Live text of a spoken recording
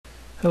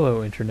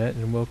Hello Internet,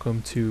 and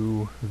welcome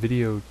to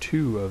video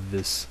 2 of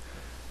this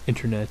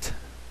Internet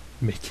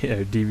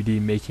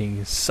DVD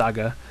making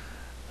saga.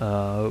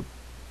 I've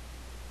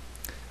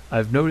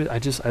noticed I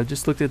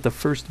just looked at the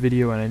first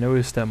video and I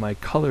noticed that my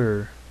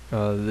color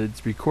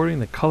it's recording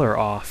the color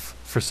off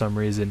for some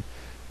reason,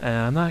 and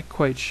I'm not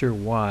quite sure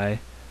why,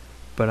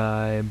 but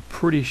I'm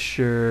pretty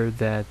sure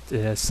that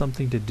it has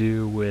something to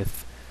do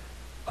with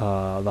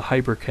the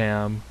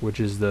Hypercam,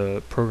 which is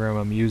the program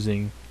I'm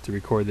using to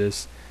record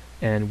this,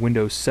 and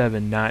Windows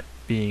 7 not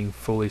being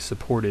fully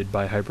supported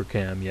by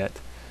Hypercam yet.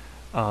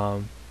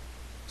 So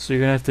you're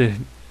gonna have to,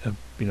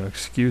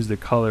 excuse the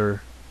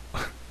color,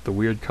 the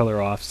weird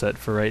color offset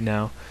for right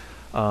now.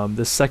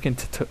 The second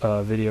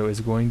video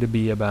is going to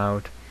be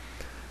about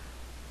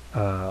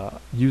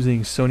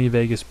using Sony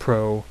Vegas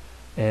Pro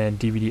and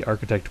DVD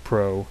Architect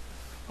Pro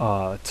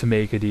to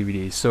make a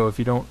DVD. So if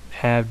you don't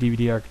have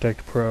DVD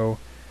Architect Pro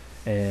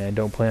and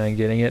don't plan on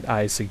getting it,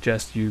 I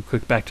suggest you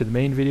click back to the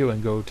main video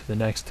and go to the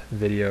next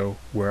video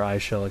where I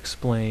shall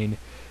explain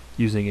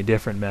using a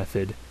different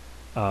method,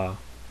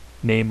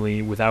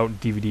 namely without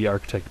DVD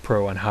Architect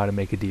Pro, on how to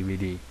make a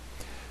DVD.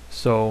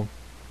 So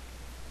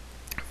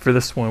for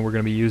this one we're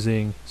going to be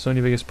using Sony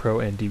Vegas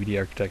Pro and DVD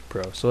Architect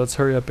Pro. So let's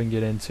hurry up and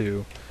get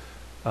into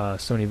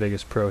Sony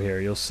Vegas Pro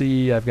here. You'll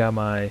see I've got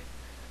my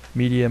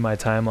media, my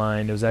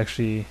timeline. It was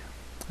actually,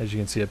 as you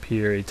can see up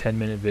here, a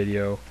 10-minute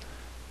video.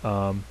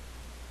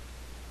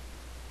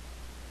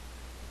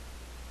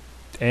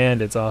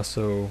 And it's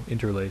also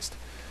interlaced,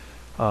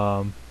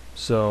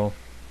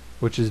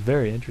 which is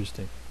very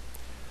interesting,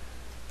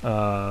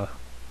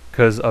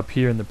 because up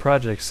here in the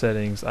project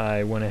settings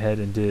I went ahead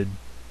and did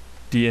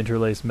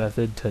deinterlace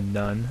method to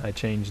none. I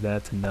changed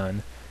that to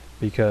none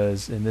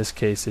because in this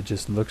case it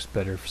just looks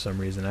better for some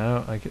reason.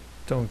 I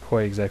don't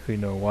quite exactly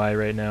know why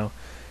right now,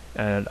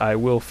 and I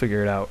will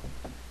figure it out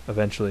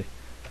eventually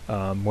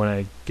when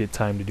I get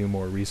time to do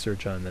more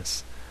research on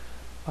this,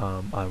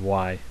 on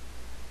why.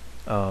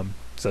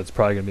 So that's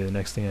probably going to be the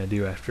next thing I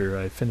do after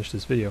I finish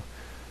this video.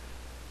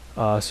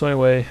 So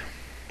anyway,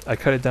 I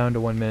cut it down to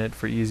 1 minute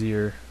for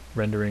easier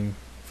rendering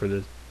for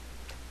the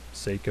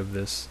sake of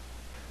this.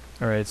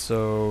 Alright,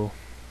 so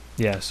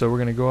yeah, so we're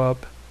going to go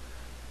up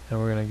and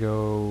we're going to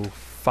go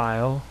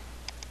File,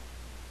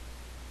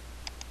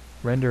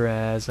 Render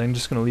As. I'm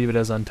just going to leave it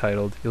as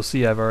untitled. You'll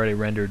see I've already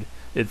rendered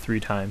it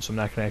 3 times, so I'm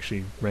not going to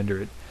actually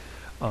render it.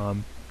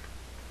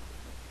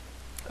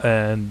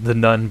 And the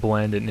none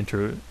blend and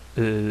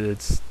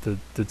it's the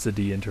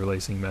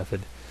deinterlacing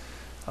method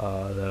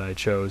that I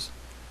chose.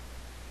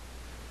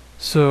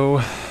 So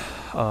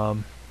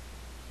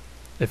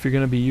if you're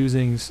going to be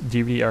using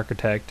DVD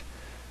Architect,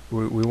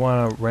 we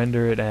want to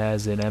render it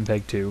as an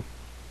MPEG-2.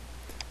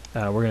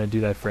 We're going to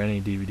do that for any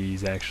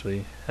DVDs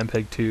actually.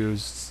 MPEG-2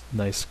 is a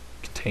nice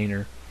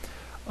container.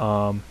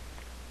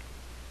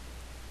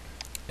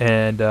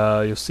 And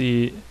you'll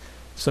see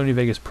Sony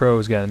Vegas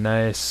Pro's got a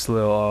nice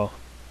little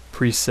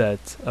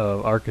preset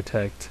of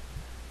Architect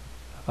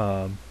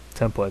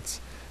templates.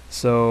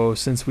 So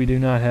since we do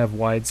not have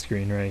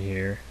widescreen right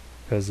here,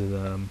 because it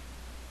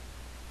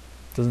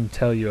doesn't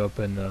tell you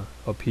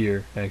up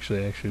here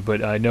actually,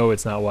 but I know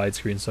it's not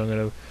widescreen, so I'm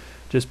gonna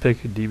just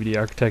pick a DVD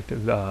Architect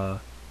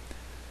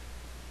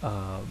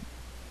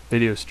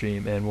video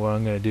stream, and what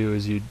I'm gonna do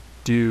is you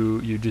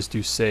just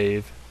do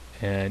save,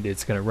 and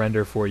it's gonna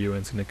render for you, and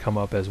it's gonna come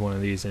up as one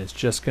of these, and it's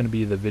just gonna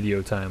be the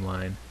video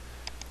timeline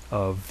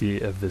of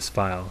this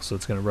file. So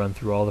it's gonna run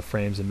through all the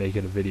frames and make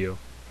it a video.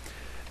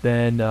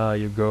 Then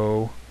you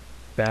go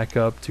back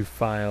up to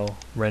File,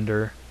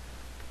 Render,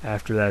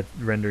 after that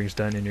rendering's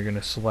done, and you're going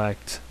to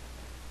select,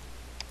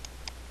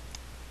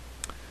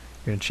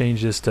 you're going to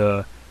change this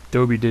to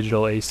Adobe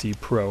Digital AC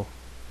Pro,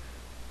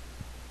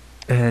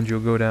 and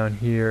you'll go down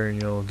here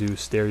and you'll do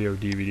Stereo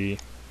DVD.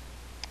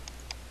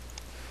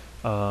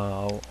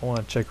 I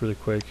want to check really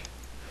quick.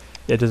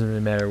 It doesn't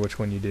really matter which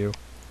one you do.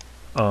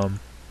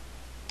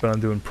 But I'm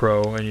doing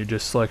Pro, and you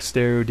just select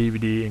Stereo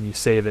DVD and you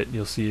save it.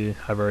 You'll see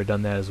I've already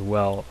done that as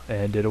well,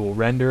 and it will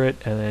render it,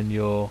 and then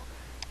you'll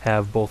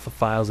have both the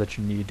files that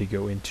you need to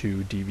go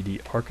into DVD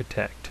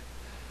Architect.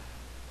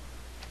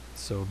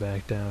 So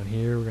back down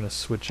here, we're going to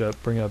switch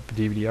up, bring up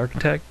DVD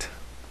Architect.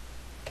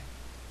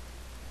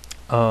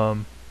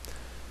 You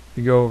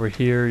go over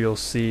here, you'll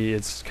see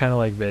it's kind of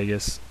like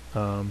Vegas.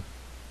 I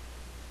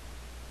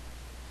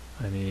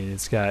mean,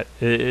 it's got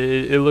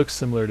it looks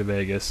similar to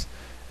Vegas.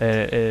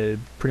 And it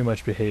pretty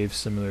much behaves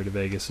similar to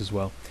Vegas as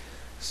well.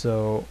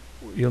 So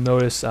you'll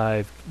notice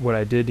what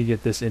I did to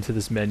get this into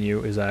this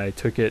menu is I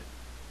took it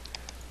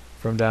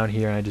from down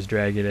here and I just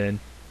drag it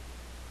in,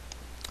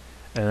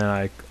 and then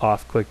I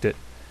off-clicked it,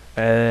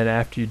 and then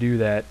after you do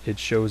that, it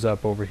shows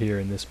up over here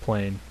in this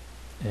plane.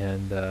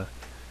 And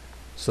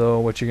so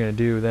what you're going to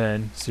do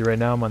then, see right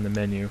now I'm on the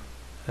menu,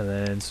 and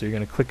then so you're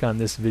going to click on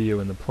this video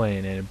in the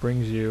plane, and it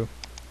brings you,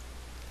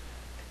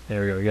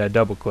 there we go, you got to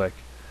double click,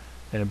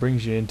 and it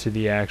brings you into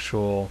the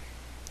actual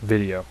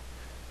video.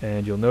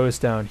 And you'll notice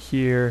down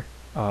here,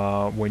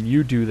 when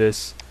you do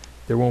this,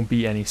 there won't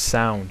be any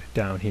sound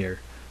down here.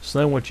 So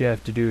then what you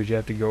have to do is you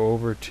have to go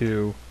over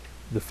to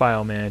the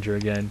file manager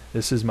again.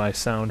 This is my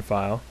sound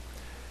file,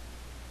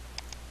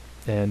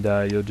 and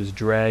you'll just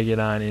drag it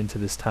on into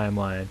this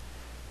timeline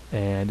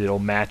and it'll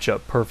match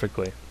up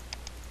perfectly.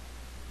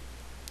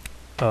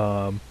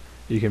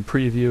 You can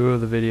preview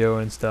the video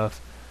and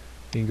stuff.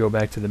 You can go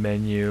back to the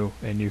menu,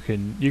 and you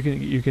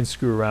can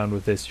screw around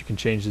with this. You can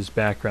change this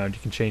background,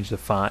 you can change the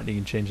font, you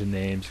can change the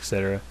names,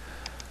 etc.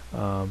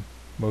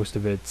 Most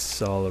of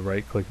it's all the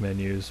right-click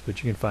menus,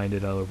 but you can find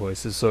it other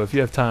places. So if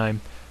you have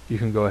time, you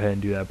can go ahead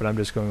and do that. But I'm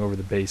just going over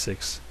the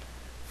basics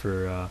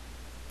for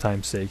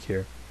time's sake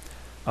here.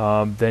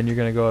 Then you're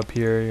going to go up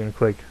here. You're going to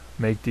click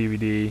Make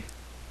DVD.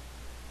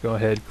 Go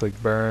ahead,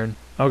 click Burn.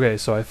 Okay,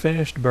 so I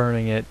finished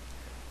burning it.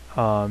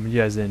 You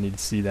guys didn't need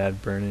to see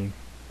that burning.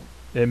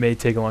 It may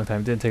take a long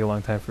time. It didn't take a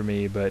long time for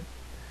me, but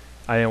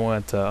I didn't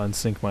want to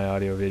unsync my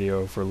audio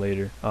video for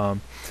later.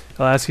 I'll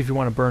ask you if you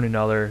want to burn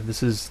another.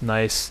 This is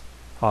nice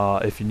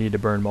if you need to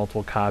burn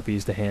multiple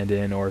copies to hand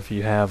in, or if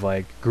you have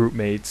like group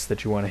mates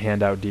that you want to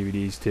hand out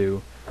DVDs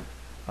to,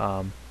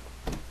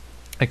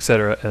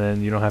 etc. And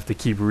then you don't have to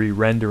keep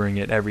re-rendering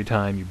it every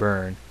time you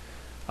burn,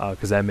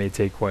 because that may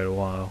take quite a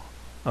while.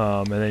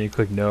 And then you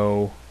click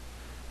No,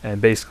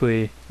 and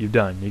basically you've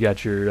done. You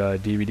got your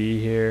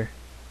DVD here.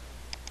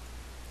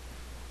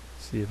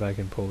 See if I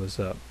can pull this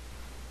up.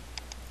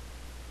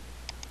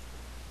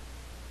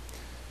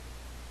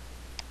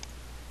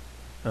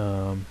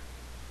 No,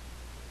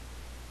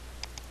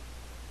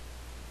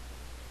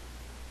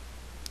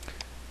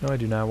 I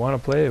do not want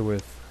to play it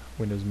with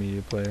Windows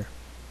Media Player.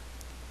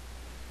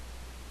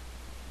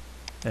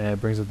 And it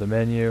brings up the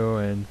menu,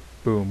 and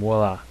boom,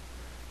 voila.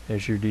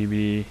 There's your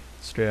DVD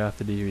straight off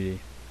the DVD.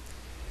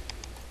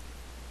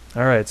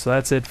 Alright, so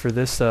that's it for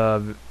this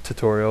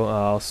tutorial.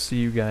 I'll see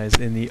you guys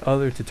in the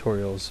other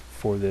tutorials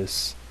for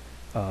this,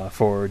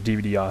 for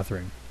DVD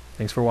authoring.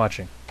 Thanks for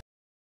watching.